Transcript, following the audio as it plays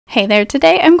Hey there,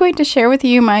 today I'm going to share with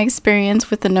you my experience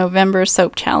with the November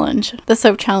Soap Challenge. The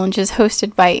Soap Challenge is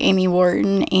hosted by Amy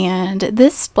Wharton, and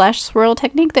this splash swirl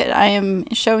technique that I am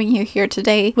showing you here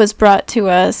today was brought to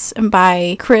us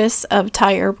by Chris of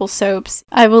Thai Herbal Soaps.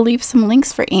 I will leave some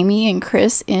links for Amy and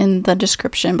Chris in the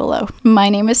description below. My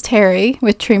name is Terry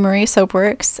with Tree Marie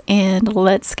Soapworks, and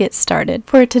let's get started.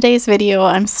 For today's video,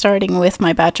 I'm starting with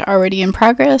my batch already in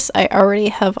progress. I already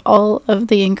have all of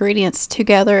the ingredients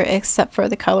together except for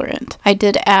the color. I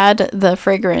did add the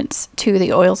fragrance to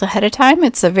the oils ahead of time.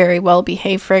 It's a very well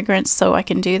behaved fragrance, so I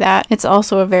can do that. It's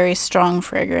also a very strong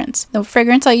fragrance. The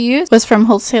fragrance I used was from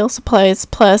Wholesale Supplies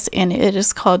Plus, and it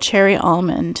is called Cherry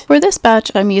Almond. For this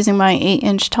batch, I'm using my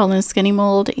 8-inch tall and skinny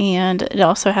mold, and it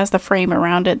also has the frame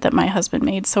around it that my husband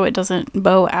made so it doesn't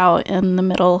bow out in the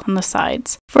middle and the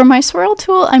sides. For my swirl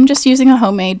tool, I'm just using a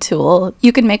homemade tool.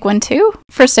 You can make one too.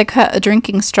 First, I cut a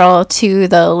drinking straw to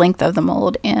the length of the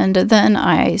mold, and then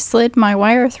I slid my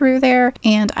wire through there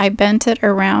and I bent it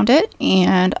around it,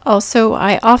 and also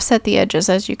I offset the edges,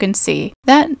 as you can see.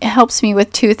 That helps me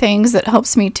with two things. That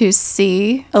helps me to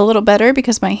see a little better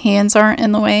because my hands aren't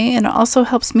in the way, and it also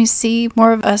helps me see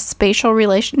more of a spatial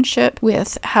relationship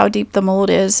with how deep the mold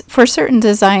is. For certain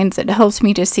designs, it helps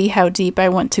me to see how deep I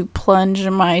want to plunge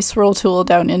my swirl tool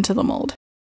down into the mold.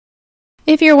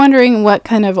 If you're wondering what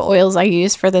kind of oils I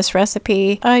use for this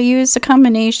recipe, I used a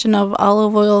combination of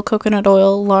olive oil, coconut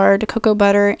oil, lard, cocoa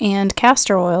butter, and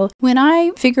castor oil. When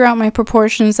I figure out my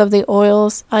proportions of the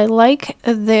oils, I like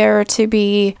there to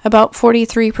be about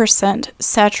 43%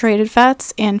 saturated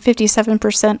fats and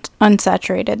 57%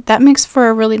 unsaturated. That makes for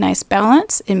a really nice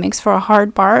balance. It makes for a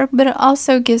hard bar, but it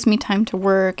also gives me time to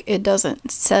work. It doesn't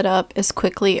set up as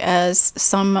quickly as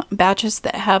some batches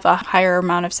that have a higher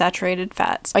amount of saturated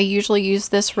fats. I usually use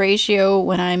this ratio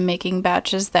when I'm making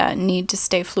batches that need to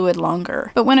stay fluid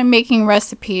longer. But when I'm making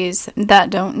recipes that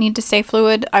don't need to stay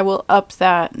fluid, I will up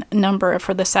that number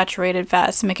for the saturated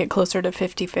fats to make it closer to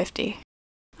 50-50.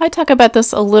 I talk about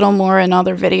this a little more in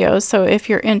other videos, so if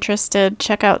you're interested,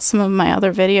 check out some of my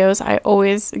other videos. I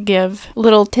always give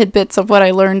little tidbits of what I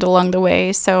learned along the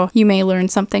way, so you may learn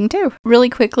something too.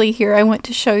 Really quickly here, I want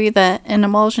to show you that an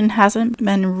emulsion hasn't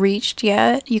been reached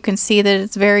yet. You can see that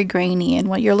it's very grainy, and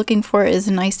what you're looking for is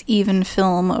a nice even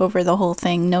film over the whole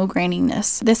thing, no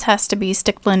graininess. This has to be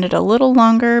stick blended a little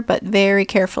longer, but very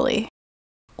carefully.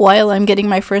 While I'm getting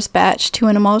my first batch to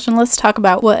an emulsion, let's talk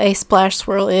about what a splash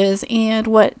swirl is and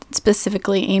what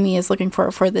specifically Amy is looking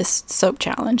for this soap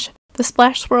challenge. The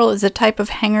splash swirl is a type of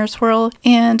hanger swirl,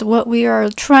 and what we are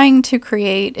trying to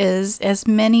create is as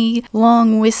many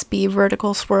long wispy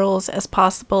vertical swirls as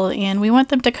possible, and we want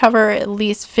them to cover at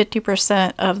least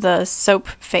 50% of the soap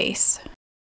face.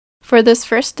 For this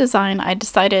first design, I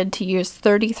decided to use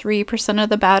 33% of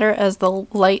the batter as the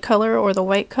light color or the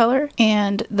white color,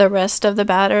 and the rest of the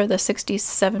batter, the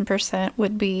 67%,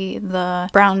 would be the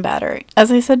brown batter.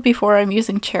 As I said before, I'm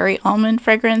using cherry almond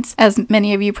fragrance. As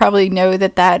many of you probably know,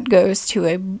 that goes to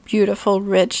a beautiful,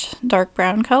 rich, dark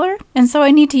brown color. And so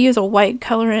I need to use a white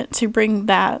colorant to bring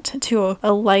that to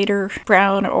a lighter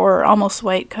brown or almost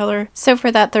white color. So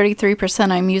for that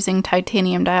 33%, I'm using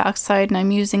titanium dioxide, and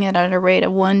I'm using it at a rate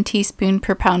of 1 teaspoon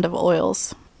per pound of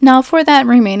oils. Now for that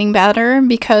remaining batter,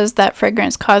 because that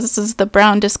fragrance causes the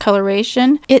brown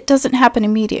discoloration, it doesn't happen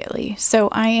immediately. So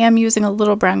I am using a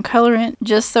little brown colorant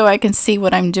just so I can see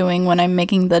what I'm doing when I'm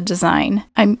making the design.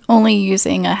 I'm only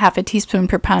using a half a teaspoon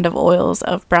per pound of oils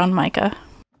of brown mica.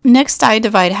 Next, I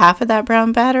divide half of that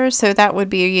brown batter, so that would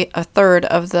be a third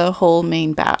of the whole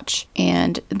main batch,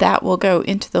 and that will go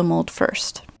into the mold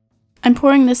first. I'm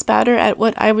pouring this batter at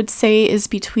what I would say is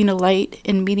between a light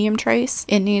and medium trace.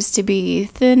 It needs to be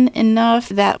thin enough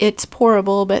that it's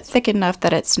pourable, but thick enough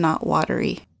that it's not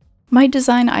watery. My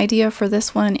design idea for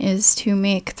this one is to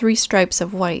make 3 stripes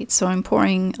of white, so I'm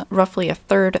pouring roughly a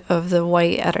third of the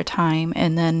white at a time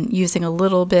and then using a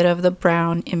little bit of the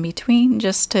brown in between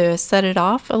just to set it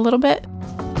off a little bit.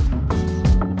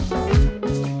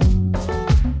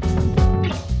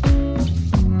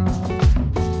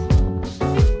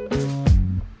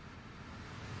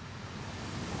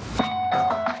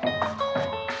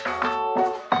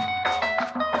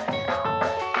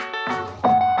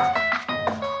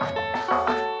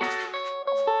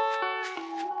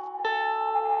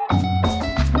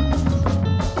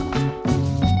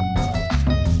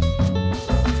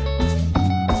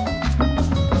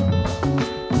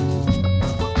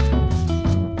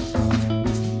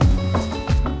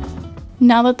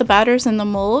 Now that the batter's in the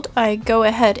mold, I go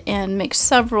ahead and make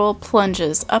several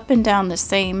plunges up and down the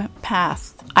same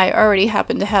path I already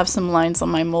happen to have some lines on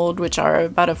my mold which are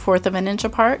about 1/4 of an inch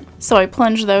apart, so I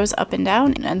plunged those up and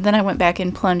down, and then I went back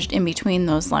and plunged in between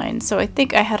those lines. So I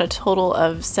think I had a total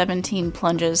of 17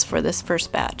 plunges for this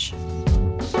first batch.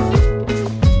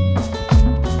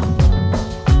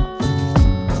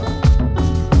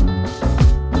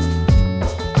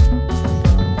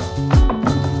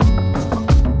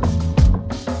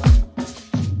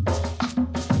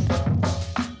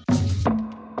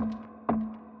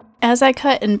 As I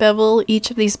cut and bevel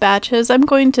each of these batches, I'm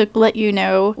going to let you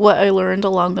know what I learned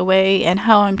along the way and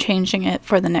how I'm changing it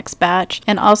for the next batch.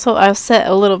 And also I'll set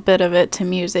a little bit of it to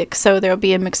music, so there'll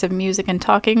be a mix of music and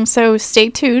talking, so stay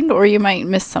tuned or you might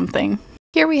miss something.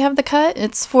 Here we have the cut.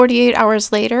 It's 48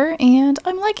 hours later, and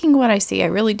I'm liking what I see. I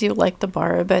really do like the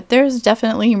bar, but there's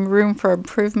definitely room for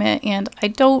improvement, and I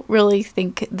don't really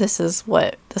think this is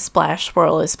what the splash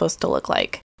swirl is supposed to look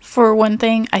like. For one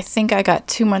thing, I think I got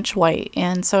too much white,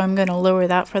 and so I'm going to lower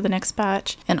that for the next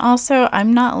batch. And also,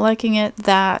 I'm not liking it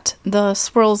that the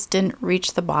swirls didn't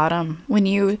reach the bottom. When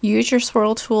you use your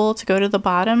swirl tool to go to the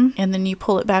bottom and then you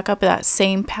pull it back up that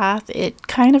same path, it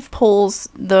kind of pulls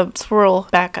the swirl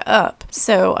back up.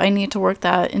 So I need to work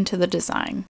that into the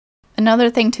design.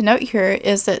 Another thing to note here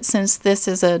is that since this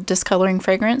is a discoloring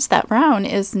fragrance, that brown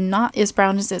is not as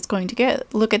brown as it's going to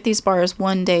get. Look at these bars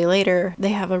 1 day later. They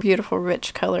have a beautiful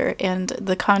rich color, and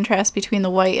the contrast between the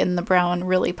white and the brown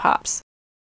really pops.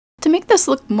 To make this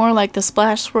look more like the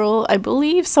splash swirl, I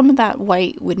believe some of that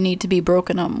white would need to be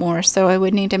broken up more, so I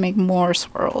would need to make more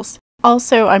swirls.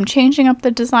 Also, I'm changing up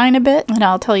the design a bit, and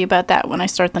I'll tell you about that when I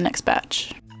start the next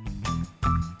batch.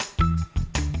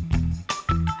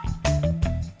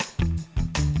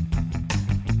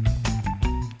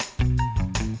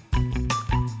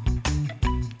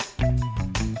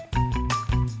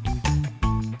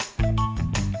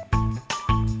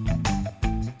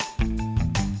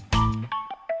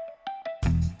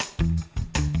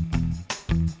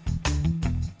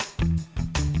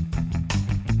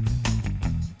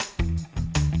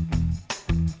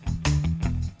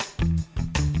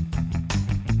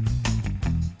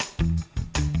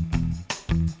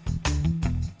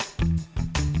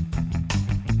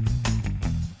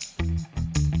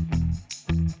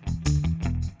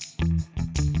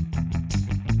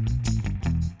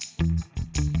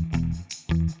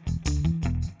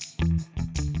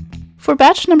 For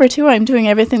batch number 2, I'm doing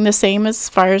everything the same as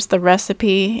far as the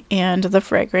recipe and the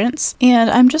fragrance, and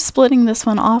I'm just splitting this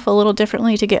one off a little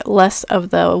differently to get less of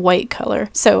the white color.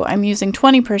 So I'm using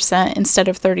 20% instead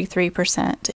of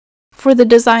 33%. For the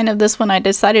design of this one, I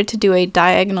decided to do a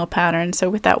diagonal pattern, so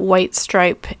with that white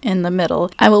stripe in the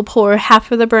middle, I will pour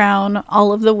half of the brown,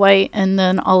 all of the white, and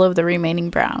then all of the remaining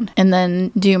brown, and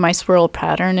then do my swirl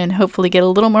pattern and hopefully get a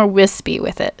little more wispy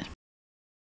with it.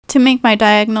 To make my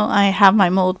diagonal, I have my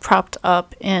mold propped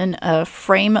up in a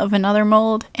frame of another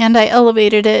mold, and I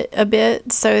elevated it a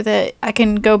bit so that I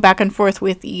can go back and forth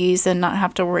with ease and not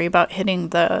have to worry about hitting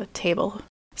the table.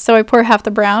 So I pour half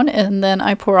the brown and then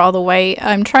I pour all the white.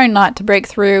 I'm trying not to break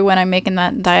through when I'm making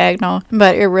that diagonal,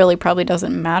 but it really probably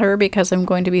doesn't matter because I'm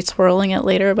going to be swirling it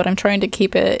later, but I'm trying to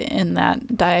keep it in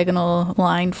that diagonal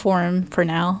line form for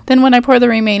now. Then when I pour the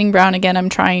remaining brown again, I'm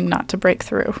trying not to break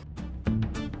through.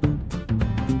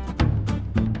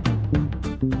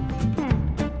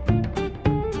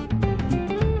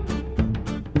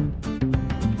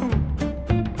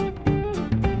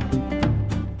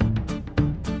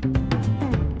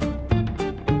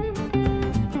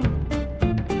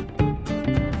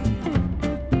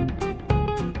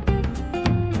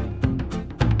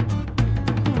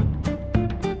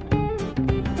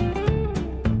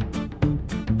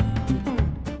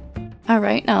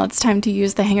 Alright, now it's time to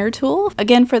use the hanger tool.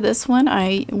 Again, for this one,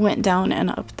 I went down and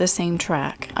up the same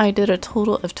track. I did a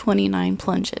total of 29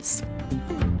 plunges.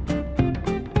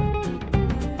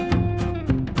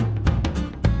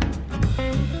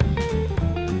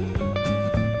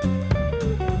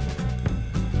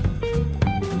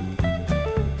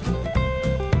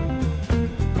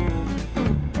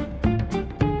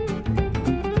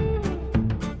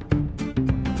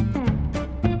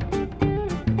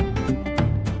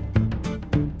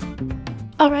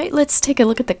 Alright, let's take a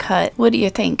look at the cut. What do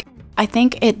you think? I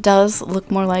think it does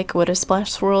look more like what a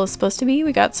splash swirl is supposed to be.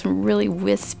 We got some really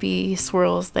wispy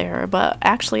swirls there, but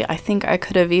actually I think I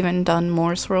could have even done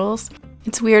more swirls.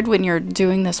 It's weird when you're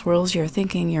doing the swirls, you're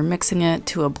thinking you're mixing it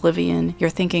to oblivion.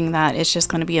 You're thinking that it's just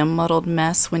going to be a muddled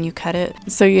mess when you cut it.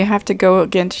 So you have to go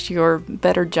against your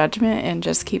better judgment and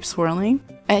just keep swirling.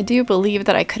 I do believe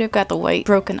that I could have got the white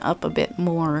broken up a bit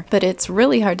more, but it's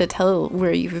really hard to tell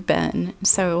where you've been,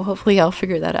 so hopefully I'll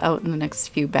figure that out in the next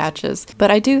few batches.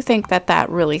 But I do think that that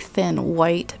really thin,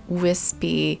 white,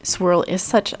 wispy swirl is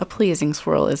such a pleasing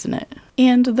swirl, isn't it?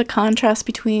 And the contrast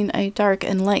between a dark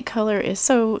and light color is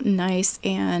so nice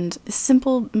and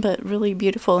simple, but really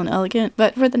beautiful and elegant.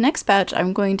 But for the next batch,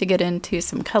 I'm going to get into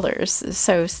some colors,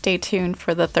 so stay tuned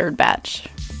for the third batch.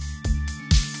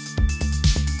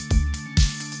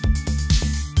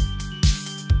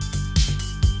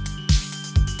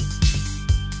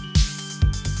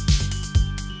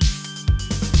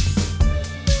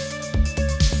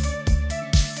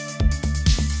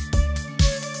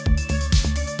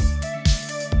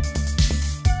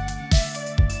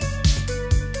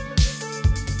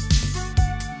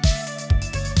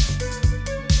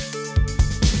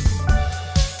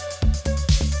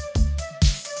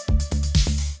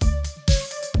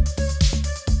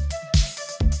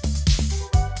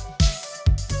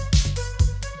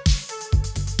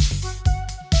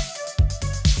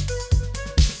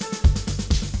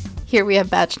 Here we have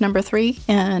batch number 3,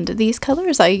 and these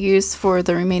colors I used for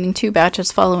the remaining 2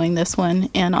 batches following this one,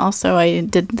 and also I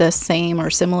did the same or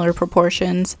similar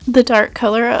proportions. The dark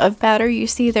color of batter you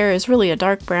see there is really a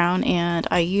dark brown, and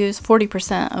I used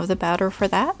 40% of the batter for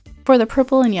that. For the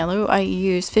purple and yellow, I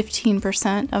used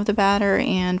 15% of the batter,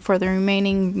 and for the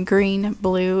remaining green,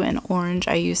 blue, and orange,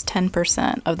 I used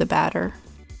 10% of the batter.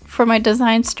 For my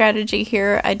design strategy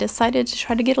here, I decided to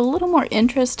try to get a little more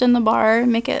interest in the bar,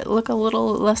 make it look a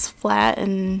little less flat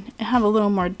and have a little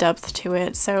more depth to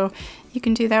it. So you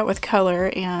can do that with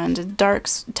color, and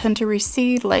darks tend to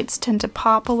recede, lights tend to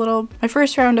pop a little. My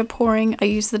first round of pouring, I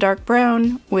used the dark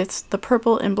brown with the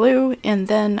purple and blue, and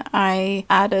then I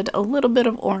added a little bit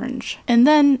of orange. And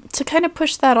then to kind of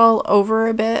push that all over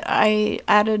a bit, I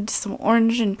added some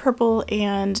orange and purple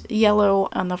and yellow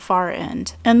on the far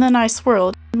end. And then I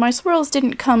swirled. My swirls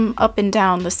didn't come up and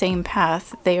down the same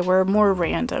path, they were more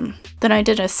random. Then I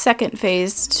did a second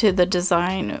phase to the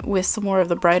design with some more of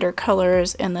the brighter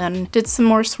colors, and then did some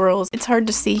more swirls. It's hard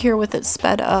to see here with it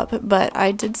sped up, but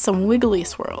I did some wiggly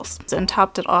swirls and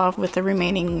topped it off with the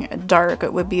remaining dark.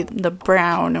 It would be the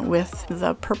brown with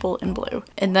the purple and blue.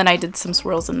 And then I did some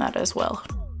swirls in that as well.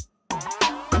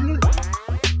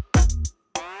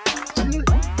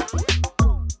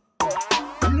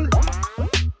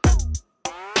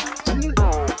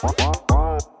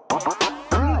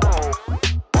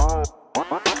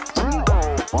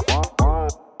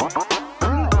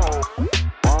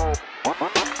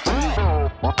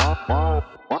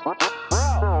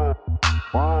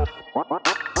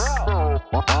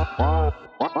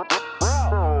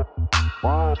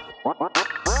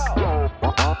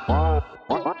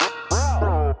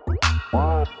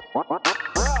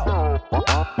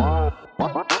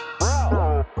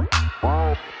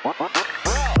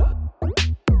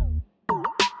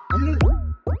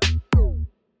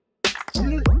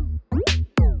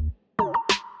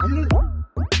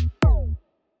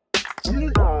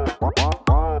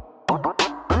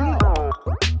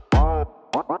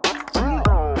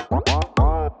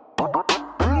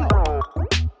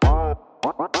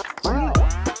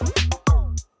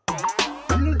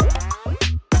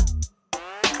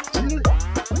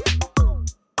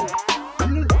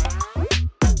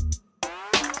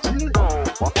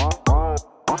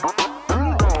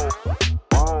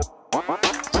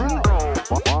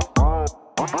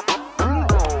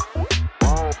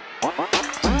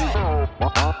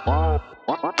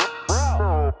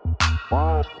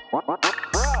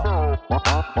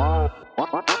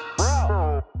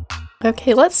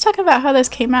 Okay, let's talk about how this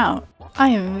came out. I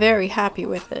am very happy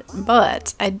with it,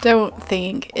 but I don't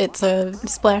think it's a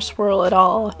splash swirl at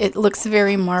all. It looks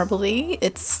very marbly.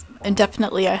 It's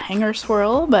definitely a hanger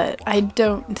swirl, but I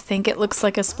don't think it looks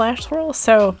like a splash swirl.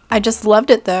 So I just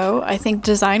loved it though. I think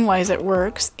design wise it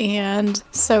works. And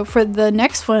so for the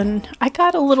next one, I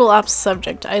got a little off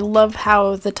subject. I love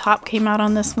how the top came out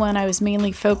on this one. I was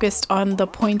mainly focused on the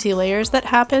pointy layers that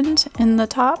happened in the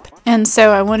top. And so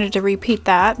I wanted to repeat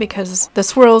that because the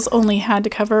swirls only had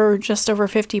to cover just over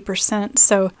 50%.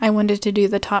 So I wanted to do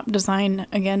the top design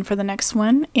again for the next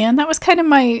one. And that was kind of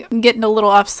my getting a little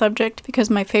off subject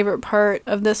because my favorite part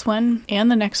of this one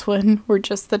and the next one were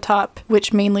just the top,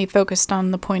 which mainly focused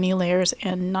on the pointy layers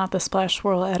and not the splash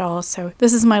swirl at all. So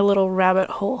this is my little rabbit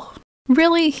hole.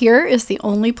 Really, here is the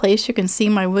only place you can see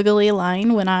my wiggly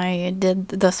line when I did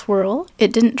the swirl.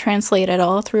 It didn't translate at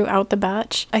all throughout the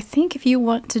batch. I think if you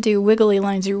want to do wiggly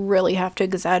lines, you really have to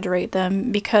exaggerate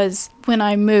them, because when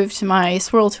I moved my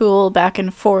swirl tool back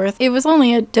and forth, it was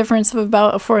only a difference of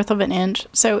about 1/4 of an inch.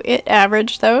 So it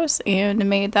averaged those and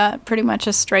made that pretty much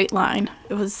a straight line.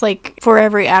 It was like for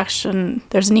every action,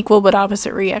 there's an equal but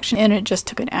opposite reaction, and it just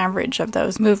took an average of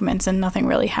those movements and nothing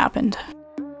really happened.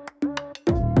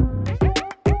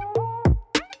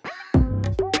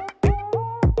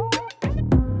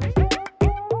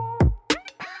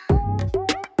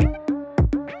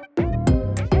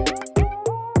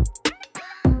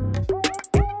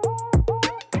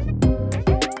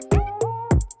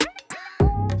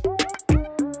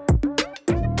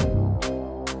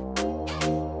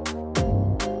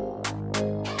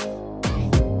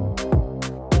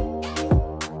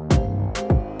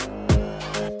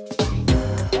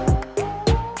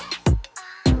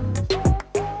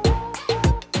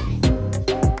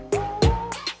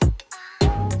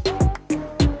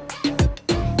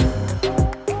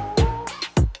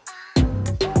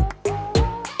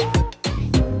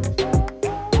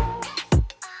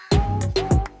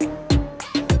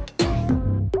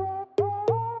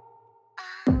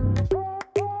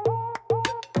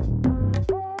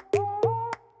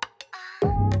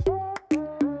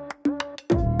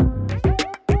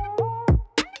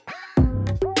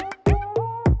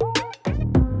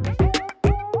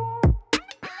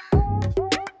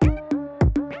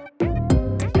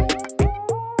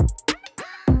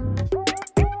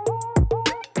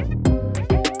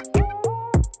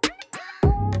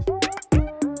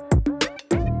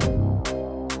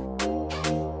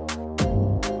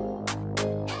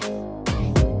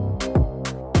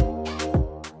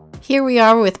 Here we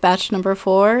are with batch number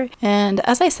 4, and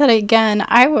as I said again,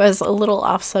 I was a little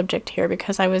off subject here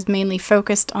because I was mainly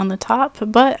focused on the top,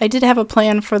 but I did have a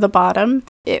plan for the bottom.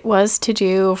 It was to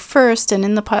do first an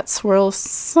in the pot swirl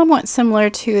somewhat similar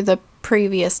to the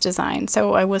previous design.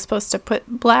 So I was supposed to put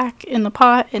black in the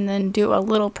pot and then do a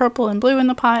little purple and blue in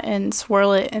the pot and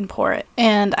swirl it and pour it.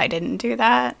 And I didn't do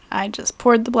that. I just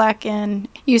poured the black in.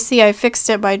 You see I fixed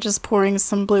it by just pouring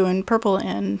some blue and purple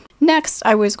in. Next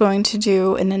I was going to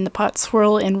do an in the pot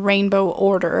swirl in rainbow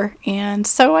order, and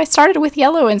so I started with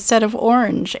yellow instead of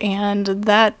orange, and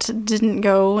that didn't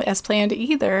go as planned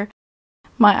either.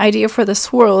 My idea for the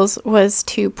swirls was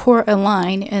to pour a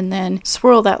line and then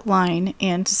swirl that line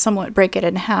and somewhat break it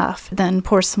in half, then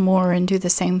pour some more and do the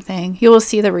same thing. You will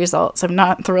see the results. I'm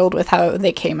not thrilled with how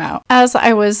they came out. As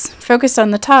I was focused on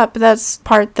the top, that's the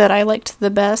part that I liked the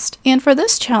best. And for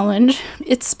this challenge,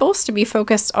 it's supposed to be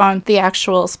focused on the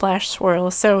actual splash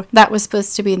swirl, so that was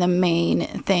supposed to be the main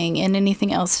thing, and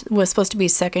anything else was supposed to be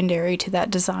secondary to that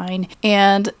design.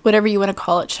 And whatever you want to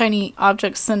call it, shiny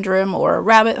object syndrome or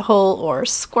rabbit hole or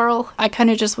squirrel, I kind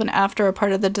of just went after a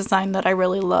part of the design that I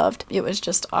really loved. It was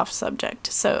just off subject.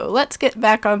 So let's get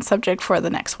back on subject for the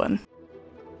next one.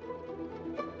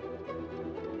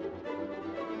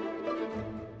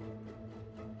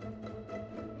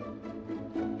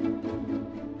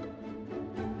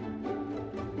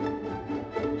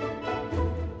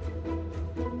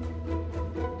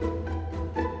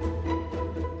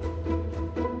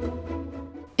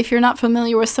 If you're not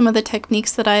familiar with some of the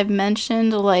techniques that I've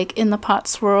mentioned, like in the pot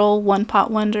swirl, one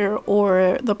pot wonder,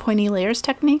 or the pointy layers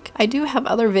technique, I do have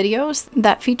other videos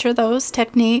that feature those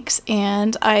techniques,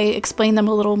 and I explain them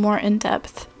a little more in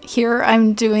depth. Here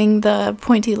I'm doing the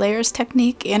pointy layers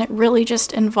technique, and it really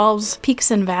just involves peaks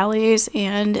and valleys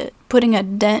and putting a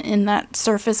dent in that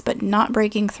surface but not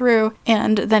breaking through,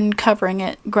 and then covering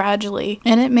it gradually.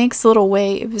 And it makes little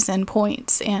waves and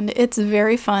points, and it's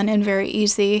very fun and very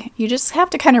easy. You just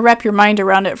have to kind of wrap your mind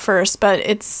around it first, but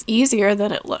it's easier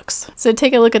than it looks. So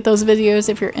take a look at those videos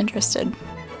if you're interested.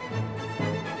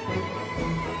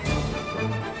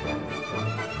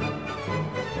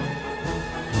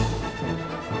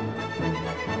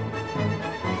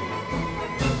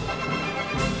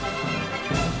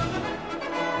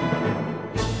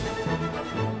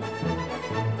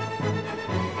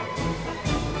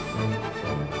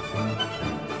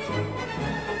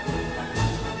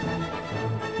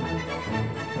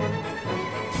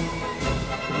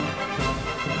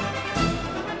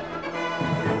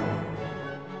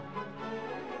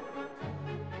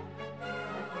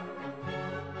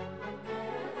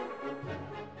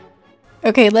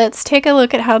 Okay, let's take a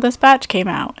look at how this batch came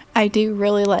out. I do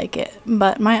really like it,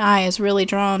 but my eye is really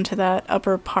drawn to that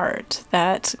upper part,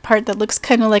 that looks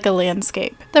kind of like a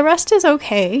landscape. The rest is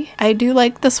okay. I do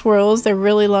like the swirls, they're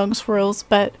really long swirls,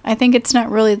 but I think it's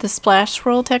not really the splash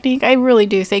swirl technique. I really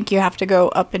do think you have to go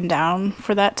up and down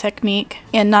for that technique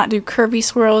and not do curvy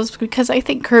swirls, because I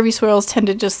think curvy swirls tend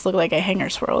to just look like a hanger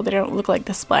swirl. They don't look like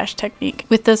the splash technique.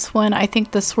 With this one, I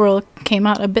think the swirl came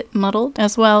out a bit muddled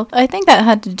as well. I think that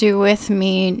had to do with me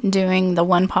doing the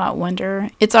one pot wonder.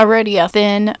 It's already a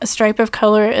thin stripe of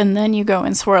color, and then you go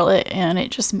and swirl it and it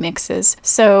just mixes.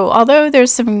 So although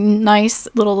there's some nice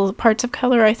little parts of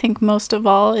color, I think most of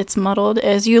all it's muddled.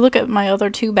 As you look at my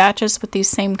other two batches with these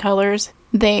same colors,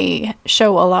 they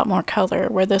show a lot more color,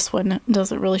 where this one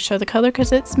doesn't really show the color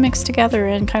because it's mixed together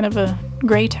in kind of a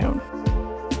gray tone.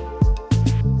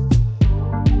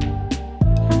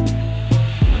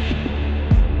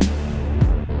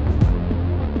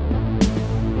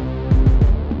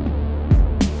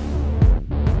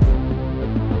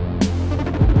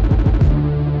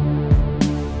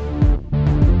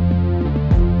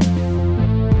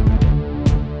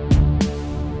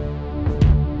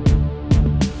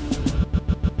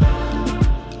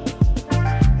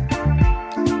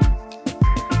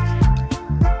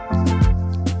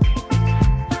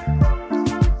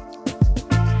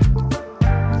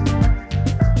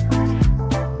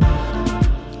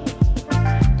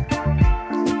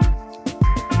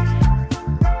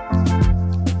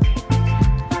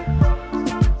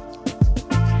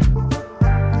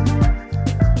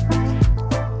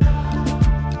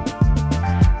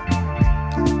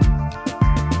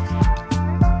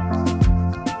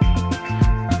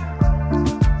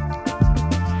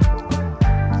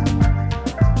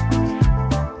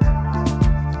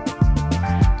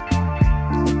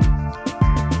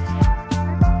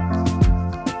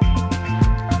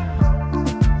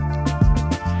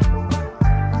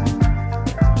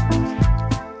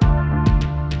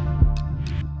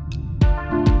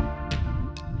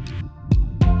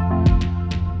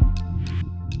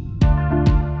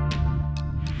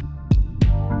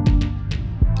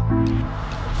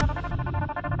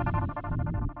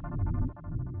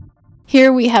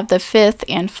 Here we have the fifth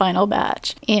and final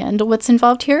batch, and what's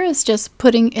involved here is just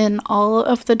putting in all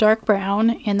of the dark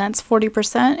brown, and that's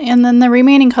 40%, and then the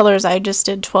remaining colors I just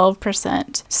did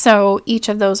 12%. So each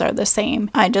of those are the same.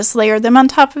 I just layered them on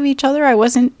top of each other. I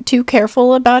wasn't too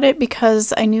careful about it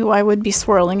because I knew I would be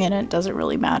swirling and it doesn't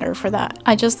really matter for that.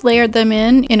 I just layered them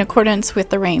in accordance with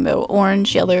the rainbow: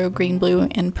 orange, yellow, green, blue,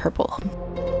 and purple.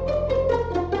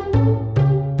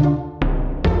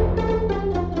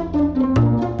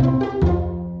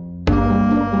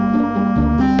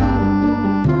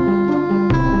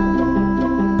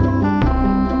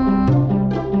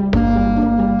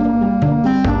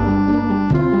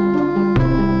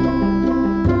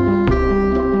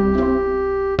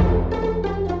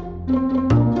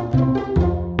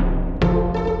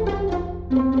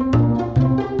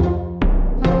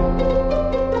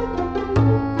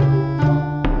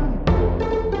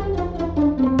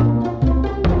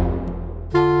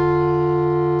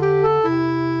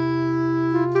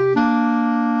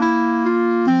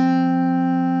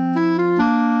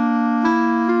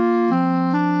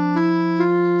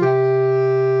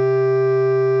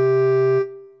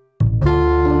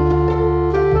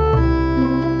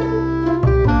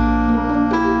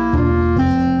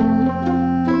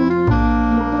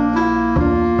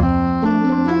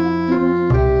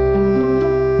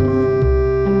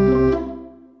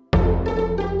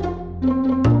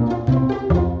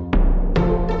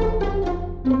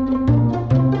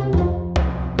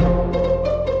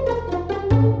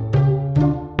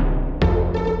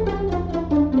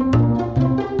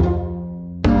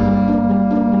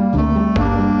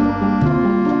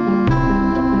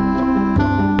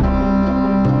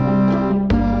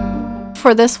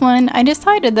 For this one, I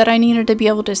decided that I needed to be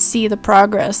able to see the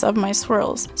progress of my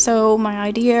swirls. So my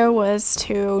idea was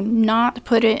to not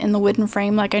put it in the wooden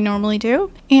frame like I normally do.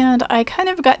 And I kind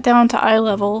of got down to eye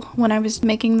level when I was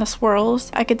making the swirls.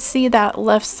 I could see that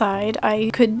left side.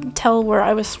 I could tell where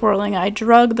I was swirling. I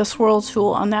drug the swirl tool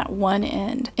on that one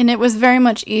end. And it was very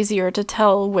much easier to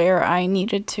tell where I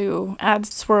needed to add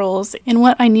swirls and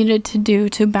what I needed to do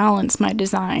to balance my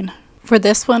design. For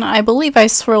this one, I believe I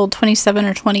swirled 27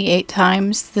 or 28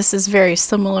 times. This is very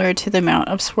similar to the amount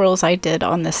of swirls I did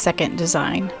on the second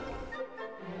design.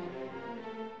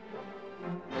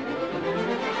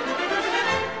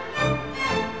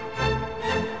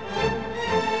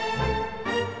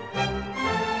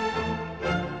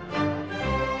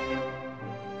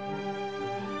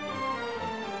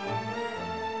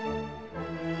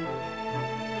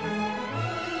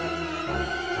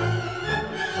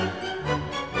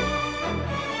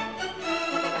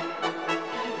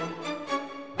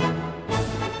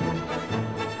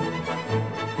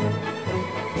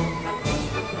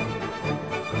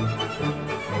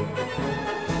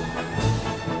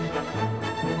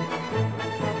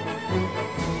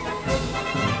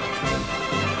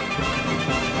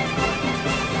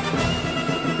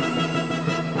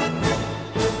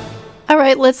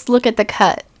 Alright, let's look at the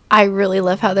cut. I really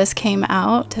love how this came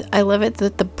out. I love it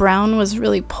that the brown was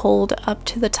really pulled up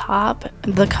to the top.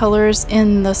 The colors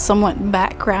in the somewhat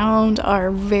background are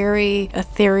very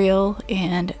ethereal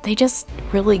and they just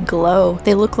really glow.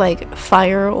 They look like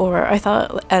fire, or I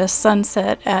thought at a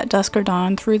sunset at dusk or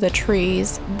dawn through the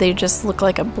trees. They just look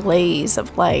like a blaze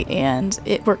of light, and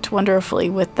it worked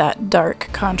wonderfully with that dark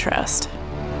contrast.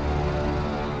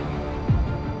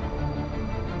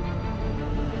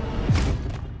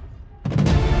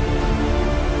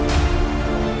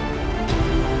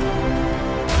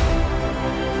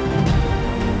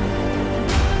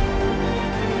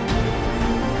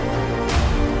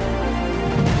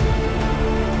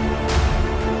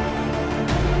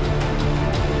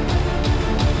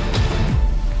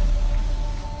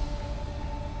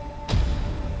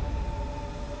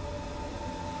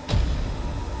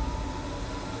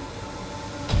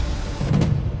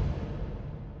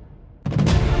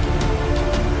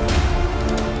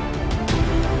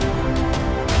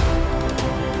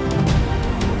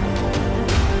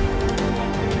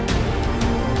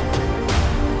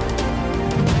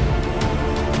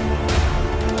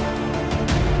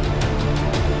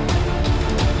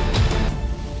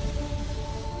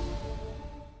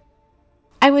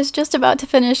 I was just about to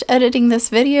finish editing this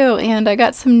video and I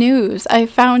got some news. I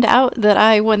found out that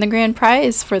I won the grand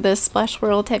prize for this Splash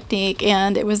Swirl technique,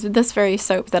 and it was this very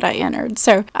soap that I entered.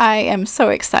 So I am so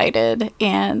excited,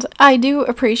 and I do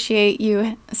appreciate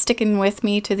you sticking with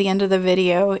me to the end of the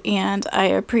video, and I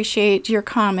appreciate your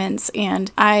comments,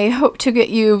 and I hope to get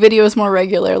you videos more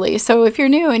regularly. So if you're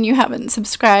new and you haven't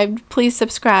subscribed, please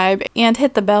subscribe and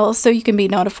hit the bell so you can be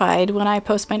notified when I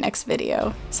post my next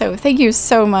video. So thank you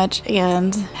so much,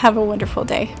 and have a wonderful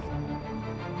day.